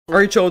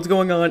Alright y'all, what's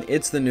going on?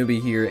 It's the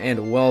Noobie here,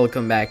 and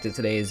welcome back to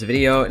today's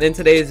video. And in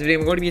today's video,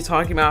 I'm going to be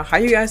talking about how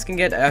you guys can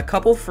get a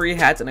couple free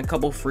hats and a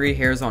couple free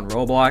hairs on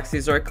Roblox.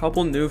 These are a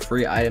couple new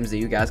free items that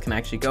you guys can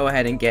actually go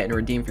ahead and get and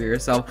redeem for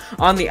yourself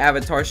on the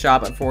avatar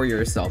shop for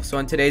yourself. So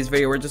in today's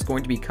video, we're just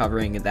going to be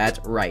covering that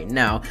right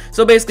now.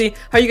 So basically,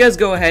 how you guys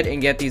go ahead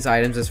and get these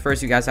items is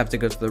first you guys have to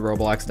go to the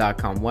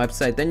roblox.com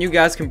website. Then you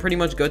guys can pretty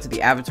much go to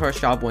the avatar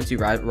shop once you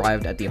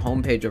arrived at the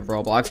homepage of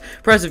Roblox.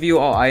 Press view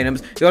all items,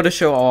 go to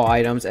show all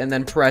items, and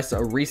then press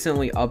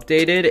recently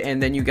updated,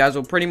 and then you guys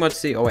will pretty much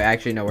see, oh wait,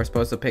 actually no, we're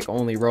supposed to pick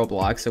only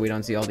Roblox so we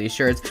don't see all these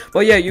shirts,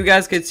 but yeah, you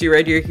guys can see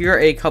right here are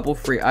a couple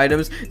free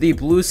items: the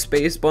blue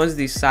space buns,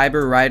 the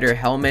cyber rider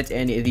helmet,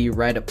 and the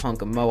red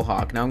punk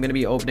mohawk. Now I'm going to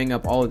be opening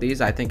up all of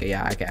these. I think,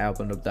 yeah, I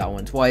opened up that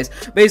one twice.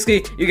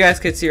 Basically, you guys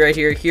can see right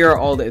here are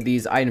all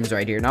these items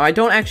right here. Now I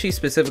don't actually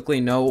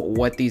specifically know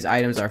what these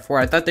items are for.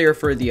 I thought they were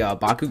for the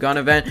Bakugan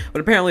event,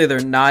 but apparently they're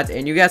not.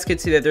 And you guys can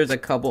see that there's a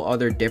couple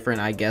other different,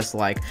 I guess,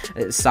 like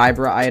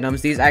cyber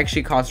items. These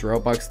actually cost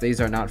Robux. These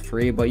are not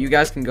free, but you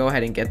guys can go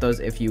ahead and get those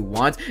if you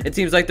want. It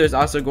seems like there's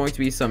also going to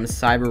be some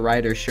cyber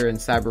rider shirt and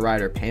cyber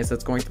rider pants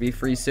that's going to be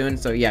free soon,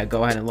 so yeah,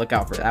 go ahead and look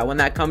out for that when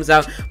that comes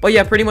out. But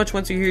yeah, pretty much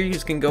once you're here, you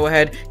just can go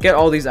ahead, get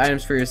all these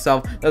items for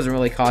yourself. Doesn't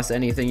really cost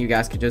anything. You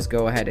guys can just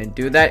go ahead and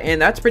do that,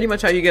 and that's pretty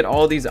much how you get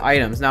all these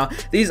items. Now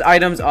these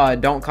items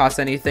don't cost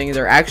anything.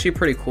 They're actually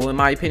pretty cool in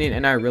my opinion,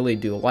 and I really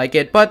do like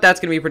it. But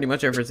that's gonna be pretty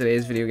much it for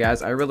today's video,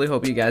 guys. I really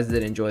hope you guys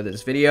did enjoy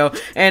this video,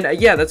 and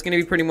yeah, that's gonna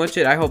be pretty much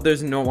it. I hope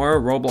there's no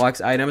more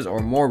Roblox items,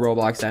 or more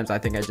Roblox items. I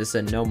think I just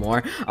said no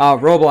more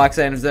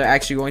Roblox items that are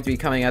actually going to be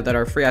coming out that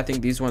are free. I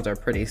think these ones are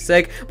pretty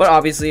sick, but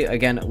obviously,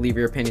 again, leave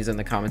your opinions in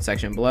the comment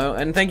section below.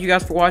 And thank you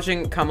guys for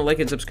watching. Comment, like,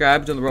 and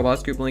subscribe. Join the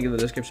Roblox group, link in the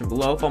description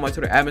below. Follow my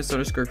Twitter at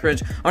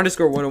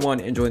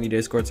 @Mr_cringe_101 and join the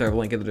Discord server,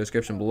 link in the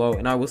description below.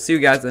 And I will see you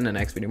guys in the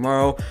next video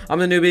tomorrow. I'm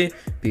the Noobie.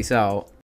 Peace out.